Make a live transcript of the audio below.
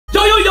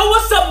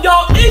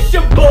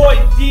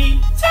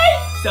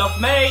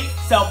self-made,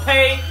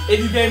 self-paid. If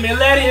you gave me a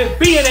letter, it'd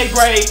be in a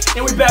grade.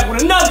 And we back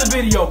with another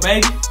video,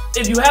 baby.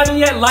 If you haven't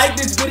yet, like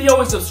this video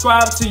and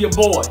subscribe to your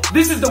boy.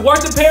 This is the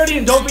worst of parody,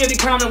 and don't forget to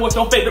comment what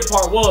your favorite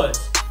part was.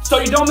 So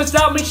you don't miss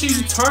out, make sure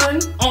you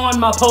turn on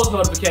my post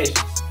notifications.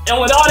 And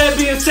with all that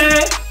being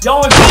said,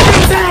 y'all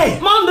enjoy.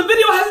 Mom, the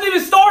video hasn't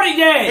even started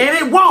yet. And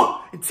it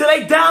won't until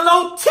they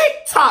download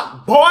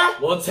TikTok, boy.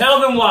 Well, tell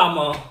them why,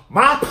 Mom.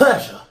 My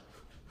pleasure.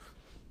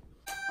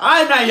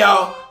 Alright now,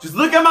 y'all. Just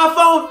look at my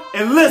phone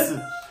and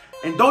listen.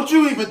 And don't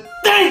you even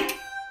think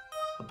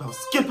about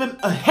skipping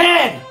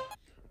ahead.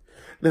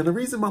 Now, the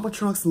reason Mama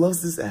Trunks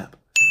loves this app,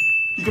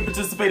 you can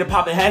participate in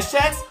popping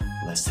hashtags.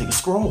 Let's take a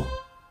scroll.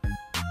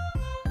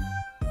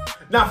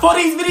 Now, for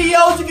these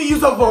videos, you can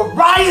use a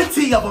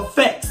variety of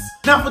effects.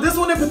 Now, for this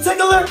one in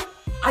particular,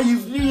 I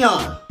use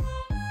neon.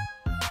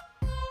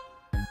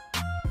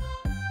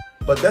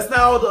 But that's not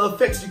all the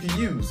effects you can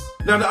use.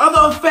 Now, the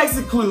other effects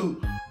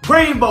include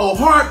rainbow,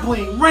 heart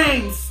bling,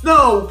 rain,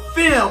 snow,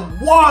 film,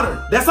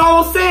 water. That's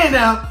all I'm saying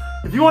now.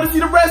 If you want to see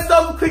the rest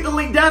of them, click the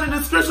link down in the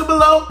description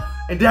below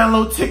and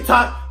download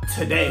TikTok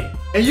today.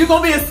 And you're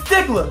gonna be a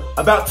stickler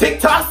about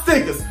TikTok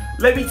stickers.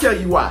 Let me tell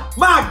you why.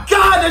 My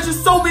God, there's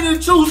just so many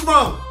to choose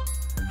from.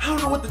 I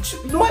don't know what to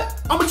choose. You know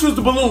what? I'm gonna choose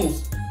the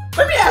balloons.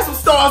 Let me add some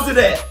stars to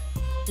that.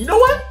 You know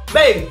what?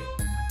 Baby,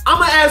 I'm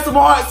gonna add some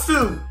hearts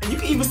too. And you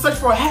can even search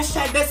for a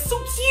hashtag that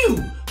suits you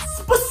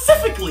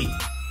specifically.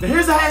 Now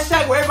here's a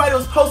hashtag where everybody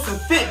was posting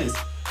fitness.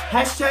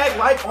 Hashtag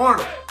like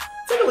Arnold.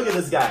 Take a look at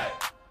this guy.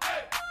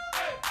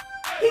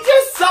 He's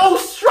just so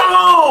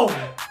strong.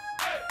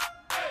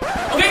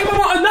 Okay,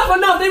 Mama,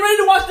 enough. They ready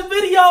to watch the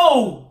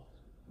video.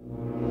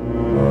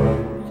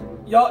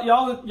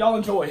 Y'all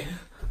enjoy.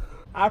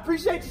 I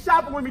appreciate you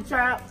shopping with me,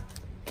 child.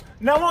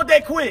 Now I want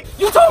that quick.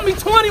 You told me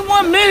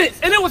 21 minutes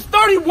and it was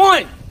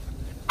 31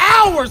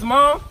 hours,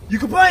 Mom. You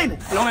complaining?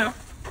 No, ma'am.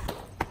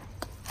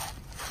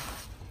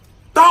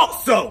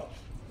 Thought so.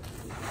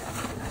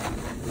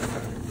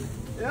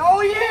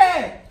 Oh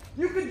yeah,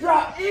 you can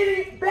drop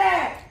any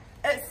bag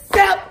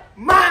except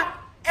my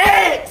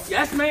eggs.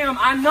 Yes, ma'am,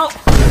 I know.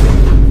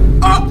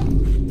 Oh.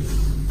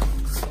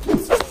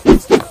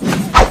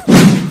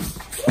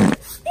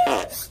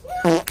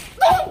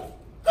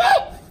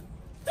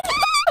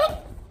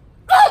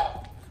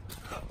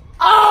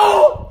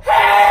 Oh,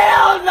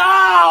 hell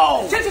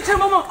no! Check,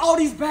 Mama, all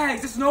these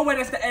bags. There's no way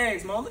that's the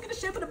eggs, Mom. Look at the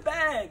shape of the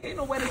bag. Ain't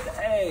no way that's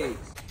the eggs.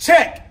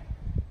 Check.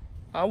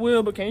 I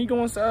will, but can you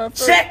go inside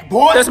first? Check,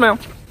 boy. Yes, ma'am.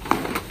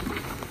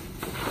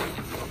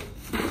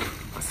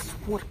 I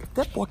swear, if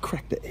that boy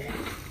cracked the egg.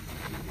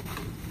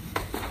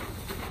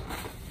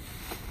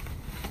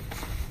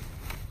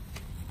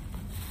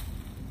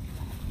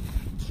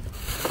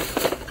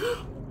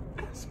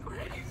 That's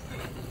crazy.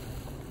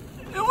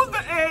 It was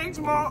the eggs,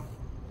 Mom.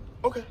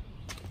 Okay.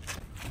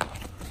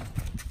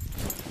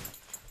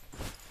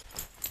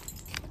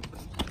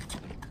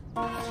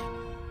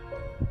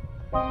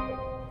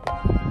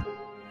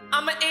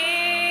 I'm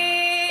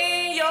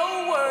in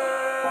your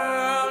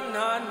world,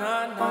 nah.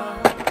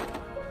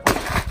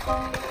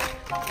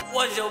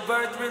 Was your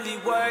birth really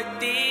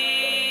worth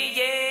it?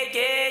 Yeah.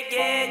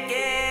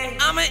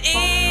 I'm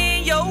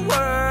in your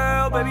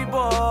world, baby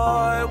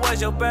boy.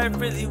 Was your birth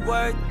really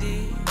worth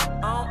it?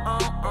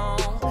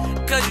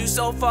 Cause you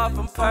so far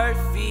from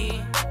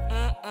perfect.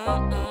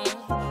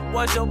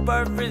 Was your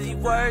birth really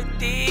worth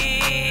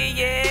it?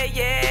 Yeah.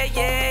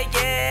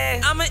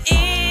 I'm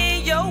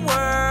in your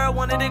world,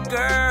 one of the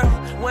girl.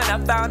 When I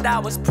found I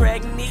was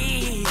pregnant,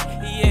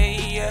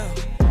 yeah.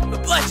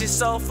 But you're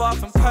so far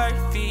from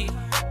perfect.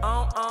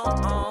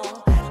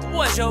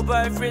 Was your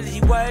birth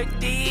really worth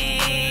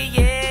it?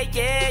 Yeah.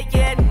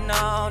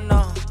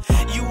 No.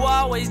 You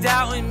always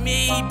doubting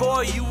me,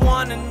 boy. You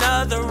want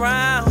another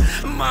round?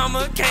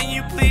 Mama, can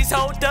you please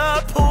hold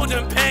up? Pull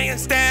them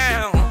pants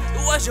down.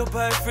 Was your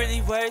birth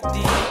really worth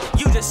it?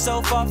 You just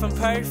so far from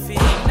perfect.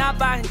 Not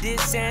buying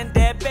this and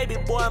that, baby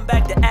boy, I'm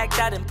back to act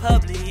out in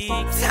public.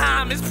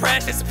 Time is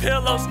precious,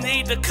 pillows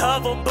need to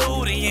cover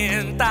booty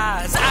and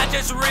thighs. I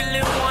just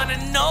really wanna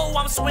know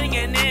I'm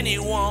swinging and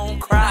it won't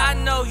cry. I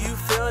know you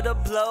feel the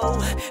blow,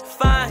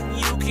 fine,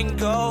 you can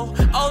go.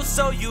 Oh,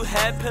 so you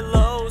had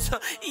pillows,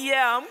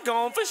 yeah, I'm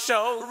gone for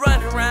sure.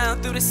 Run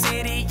around through the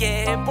city,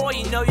 yeah, boy,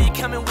 you know you're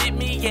coming with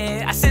me,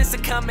 yeah. I sense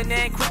it coming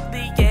in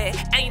quickly, yeah.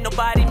 Ain't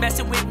nobody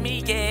messing with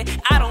me, yeah.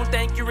 I don't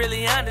think you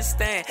really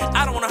understand.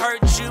 I don't wanna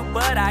hurt you,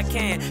 but I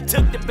can.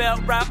 Took the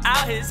belt right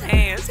out his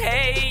hands.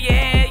 Hey,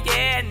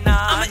 yeah,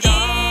 nah. I'm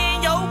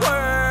in your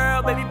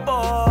world, baby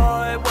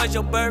boy. Was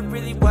your birth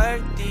really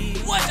worth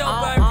it? Was your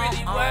birth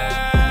really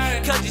worth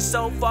it? Cause you're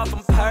so far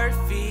from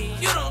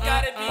perfect. You don't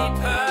gotta be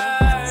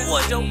perfect.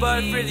 Was your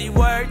birth really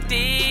worth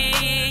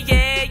it?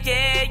 Yeah.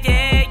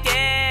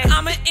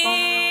 I'm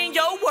in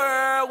your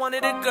world,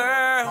 wanted a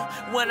girl.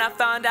 When I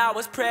found out I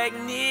was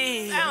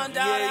pregnant,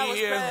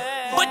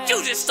 but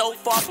you just so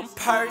far from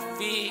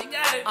perfect.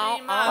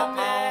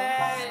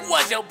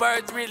 Was your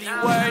birth really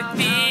worth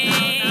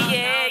it?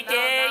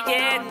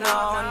 Yeah,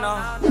 no.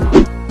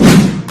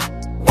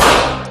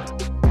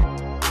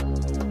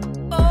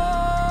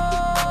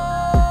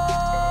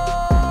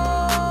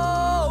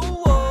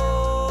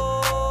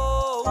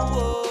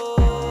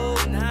 oh,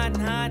 nah,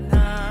 nah,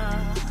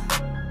 nah.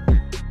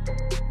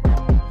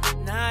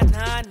 Nah,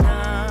 nah,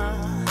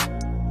 nah.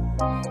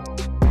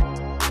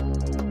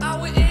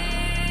 I was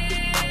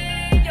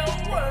in your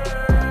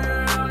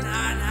world,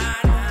 nah, nah,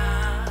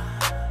 nah.